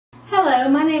Hello,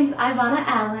 my name is Ivana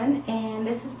Allen, and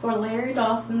this is for Larry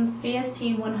Dawson's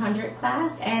CST 100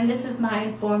 class, and this is my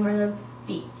informative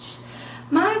speech.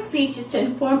 My speech is to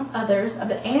inform others of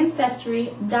the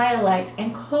ancestry, dialect,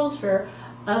 and culture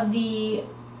of the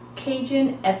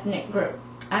Cajun ethnic group.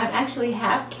 I'm actually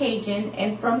half Cajun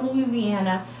and from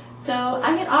Louisiana, so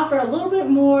I can offer a little bit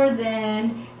more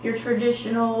than your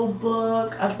traditional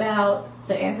book about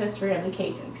the ancestry of the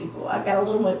Cajun people. I've got a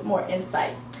little bit more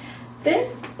insight.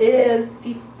 This is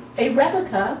a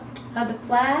replica of the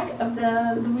flag of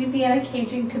the Louisiana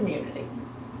Cajun community.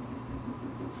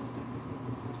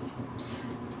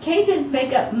 Cajuns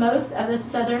make up most of the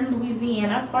southern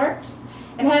Louisiana parts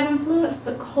and have influenced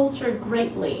the culture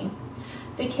greatly.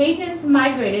 The Cajuns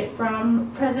migrated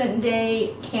from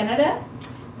present-day Canada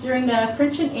during the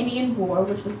French and Indian War,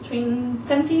 which was between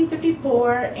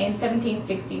 1754 and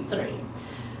 1763.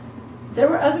 There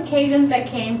were other Cajuns that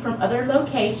came from other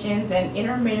locations and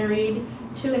intermarried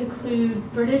to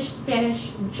include British,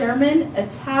 Spanish, German,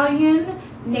 Italian,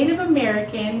 Native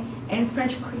American, and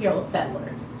French Creole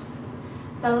settlers.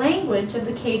 The language of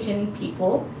the Cajun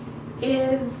people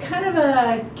is kind of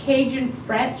a Cajun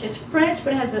French. It's French,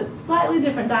 but it has a slightly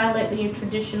different dialect than your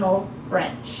traditional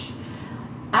French.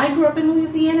 I grew up in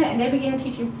Louisiana, and they began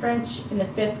teaching French in the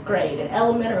 5th grade in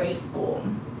elementary school.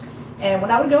 And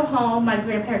when I would go home, my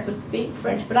grandparents would speak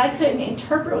French, but I couldn't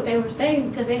interpret what they were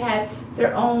saying because they had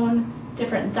their own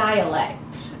different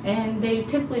dialect. And they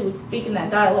typically would speak in that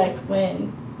dialect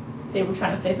when they were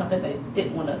trying to say something they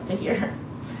didn't want us to hear.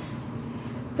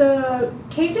 The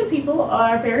Cajun people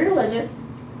are very religious,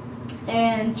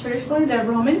 and traditionally they're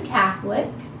Roman Catholic.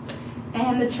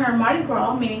 And the term Mardi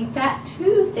Gras, meaning Fat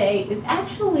Tuesday, is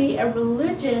actually a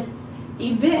religious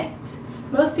event.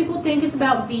 Most people think it's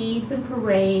about beads and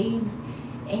parades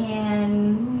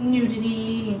and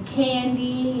nudity and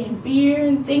candy and beer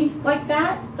and things like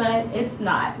that, but it's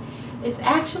not. It's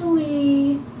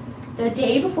actually the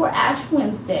day before Ash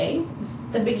Wednesday,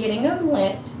 the beginning of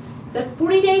Lent. It's a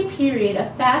 40-day period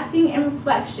of fasting and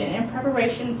reflection in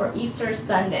preparation for Easter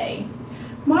Sunday.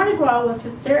 Mardi Gras was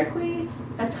historically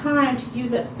a time to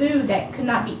use up food that could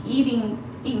not be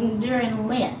eaten during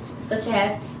Lent, such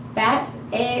as fats,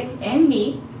 eggs, and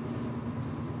meat.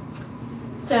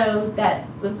 So that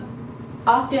was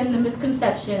often the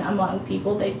misconception among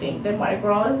people. They think that Mardi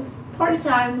Gras is party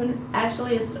time when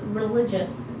actually it's religious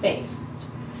based.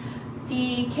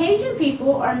 The Cajun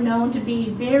people are known to be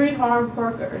very hard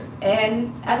workers,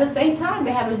 and at the same time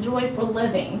they have a joy for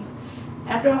living.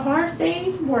 After a hard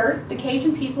day's work, the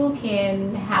Cajun people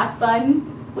can have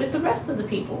fun with the rest of the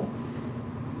people.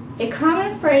 A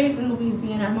common phrase in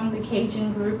Louisiana among the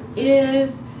Cajun group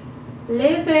is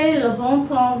 "Laissez le bon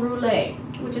temps rouler,"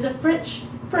 which is a French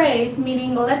phrase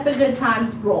meaning "let the good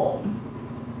times roll."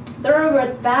 There are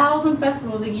over 1,000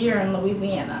 festivals a year in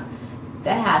Louisiana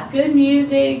that have good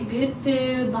music, good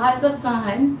food, lots of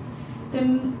fun.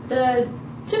 The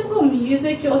typical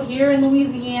music you'll hear in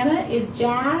Louisiana is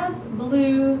jazz,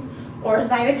 blues, or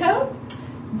zydeco.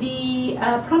 The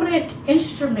prominent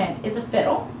instrument is a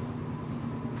fiddle.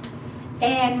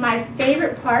 And my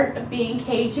favorite part of being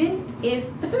Cajun is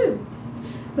the food.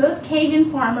 Most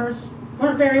Cajun farmers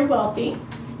weren't very wealthy,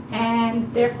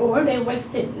 and therefore they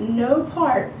wasted no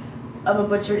part of a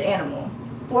butchered animal.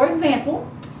 For example,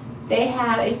 they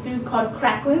have a food called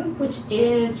crackling, which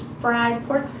is fried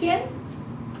pork skin.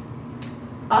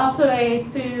 Also a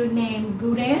food named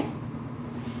boudin.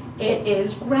 It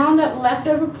is ground up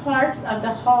leftover parts of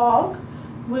the hog,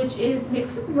 which is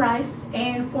mixed with rice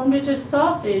and formed into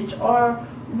sausage or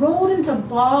rolled into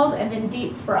balls and then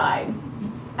deep fried.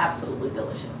 It's absolutely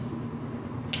delicious.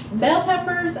 Bell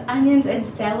peppers, onions, and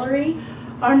celery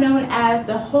are known as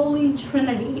the holy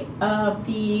trinity of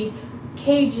the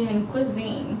Cajun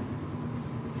cuisine.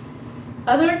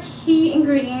 Other key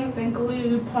ingredients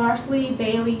include parsley,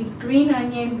 bay leaves, green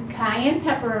onion, cayenne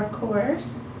pepper, of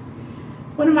course.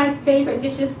 One of my favorite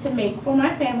dishes to make for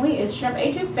my family is shrimp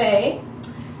étouffée.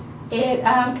 It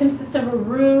consists of a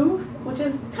roux, which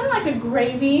is kind of like a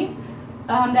gravy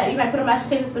that you might put on mashed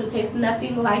potatoes, but it tastes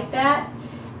nothing like that.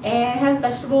 And it has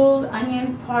vegetables,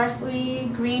 onions,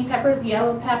 parsley, green peppers,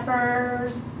 yellow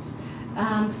peppers,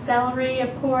 celery,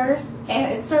 of course,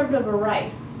 and it's served over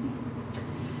rice.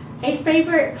 A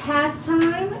favorite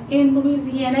pastime in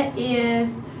Louisiana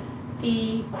is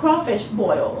the crawfish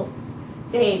boils.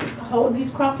 They hold these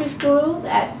crawfish boils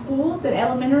at schools and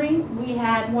elementary. We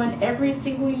had one every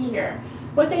single year.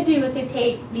 What they do is they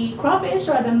take the crawfish,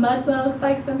 or the mud bugs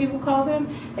like some people call them,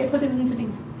 they put them into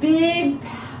these big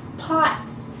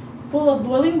pots full of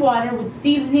boiling water with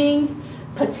seasonings,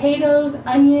 potatoes,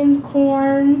 onions,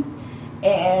 corn,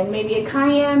 and maybe a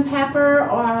cayenne pepper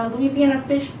or a Louisiana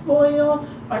fish boil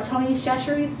or Tony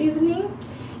Cheshire seasoning.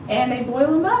 And they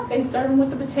boil them up and serve them with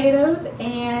the potatoes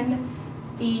and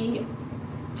the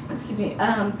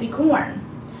corn.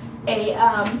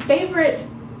 A favorite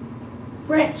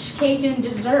French Cajun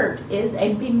dessert is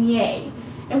a beignet.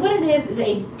 And what it is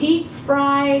a deep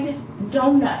fried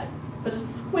donut, but a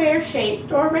square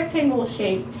shaped or a rectangle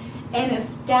shape, and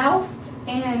it's doused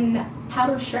in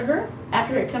powdered sugar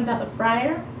after it comes out the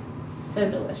fryer. So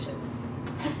delicious.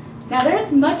 Now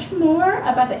there's much more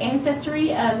about the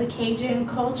ancestry of the Cajun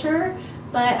culture,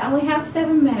 but I only have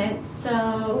 7 minutes,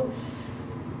 so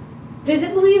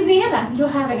visit Louisiana. You'll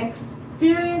have an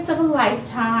experience of a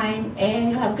lifetime,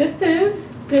 and you'll have good food,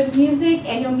 good music,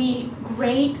 and you'll meet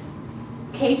great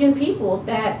Cajun people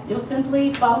that you'll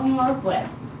simply fall in love with.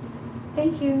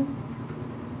 Thank you.